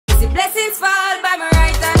see blessings fall by my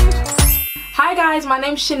right hand. Hi guys, my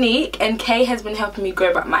name's Shanique and Kay has been helping me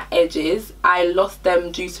grow back my edges. I lost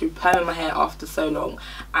them due to perming my hair after so long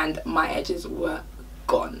and my edges were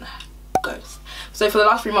gone. Ghost. So for the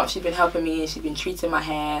last 3 months she's been helping me, she's been treating my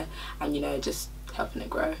hair and, you know, just helping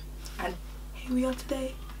it grow. And here we are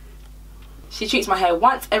today. She treats my hair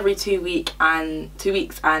once every 2 weeks and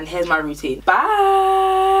here's my routine.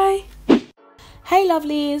 Bye! Hey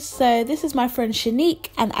lovelies, so this is my friend Shanique,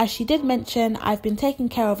 and as she did mention, I've been taking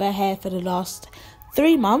care of her hair for the last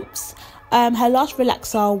 3 months. Her last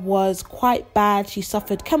relaxer was quite bad. She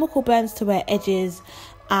suffered chemical burns to her edges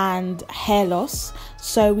and hair loss,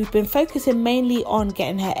 so we've been focusing mainly on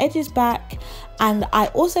getting her edges back, and I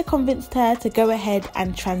also convinced her to go ahead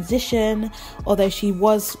and transition, although she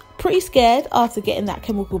was pretty scared after getting that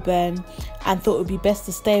chemical burn and thought it would be best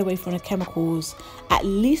to stay away from the chemicals, at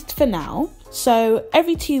least for now. So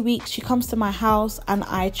every 2 weeks she comes to my house and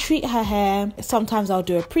I treat her hair. Sometimes I'll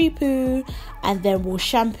do a pre-poo and then we'll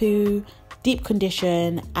shampoo, deep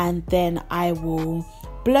condition, and then I will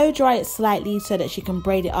blow dry it slightly so that she can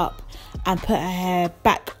braid it up and put her hair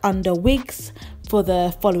back under wigs for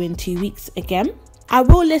the following 2 weeks again. I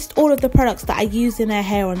will list all of the products that I use in her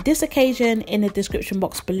hair on this occasion in the description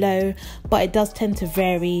box below, but it does tend to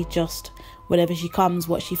vary, just whatever she comes,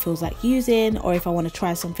 what she feels like using, or if I want to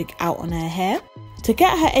try something out on her hair. To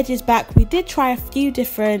get her edges back, we did try a few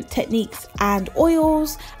different techniques and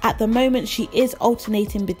oils. At the moment, she is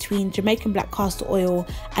alternating between Jamaican black castor oil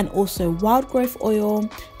and also wild growth oil,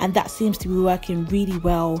 and that seems to be working really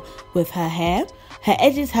well with her hair. Her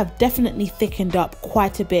edges have definitely thickened up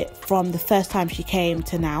quite a bit from the first time she came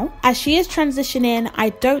to now. As she is transitioning, I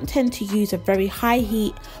don't tend to use a very high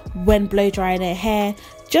heat when blow drying her hair,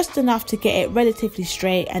 just enough to get it relatively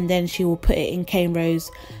straight, and then she will put it in cane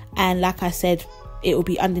rows, and like I said, it will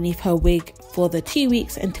be underneath her wig for the 2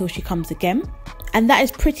 weeks until she comes again. And that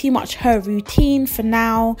is pretty much her routine for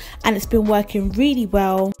now, and it's been working really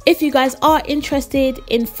well. If you guys are interested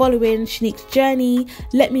in following Shanique's journey,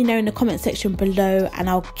 let me know in the comment section below and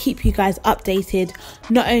I'll keep you guys updated,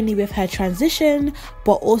 not only with her transition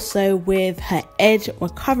but also with her edge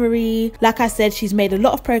recovery. Like I said, she's made a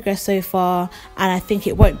lot of progress so far, and I think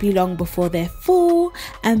it won't be long before they're full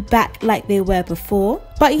and back like they were before.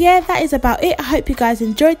 But yeah, that is about it. I hope you guys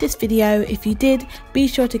enjoyed this video. If you did, be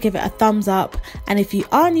sure to give it a thumbs up, and if you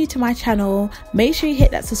are new to my channel, make sure you hit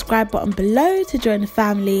that subscribe button below to join the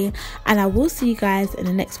family, and I will see you guys in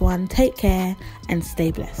the next one. Take care and stay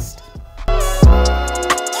blessed.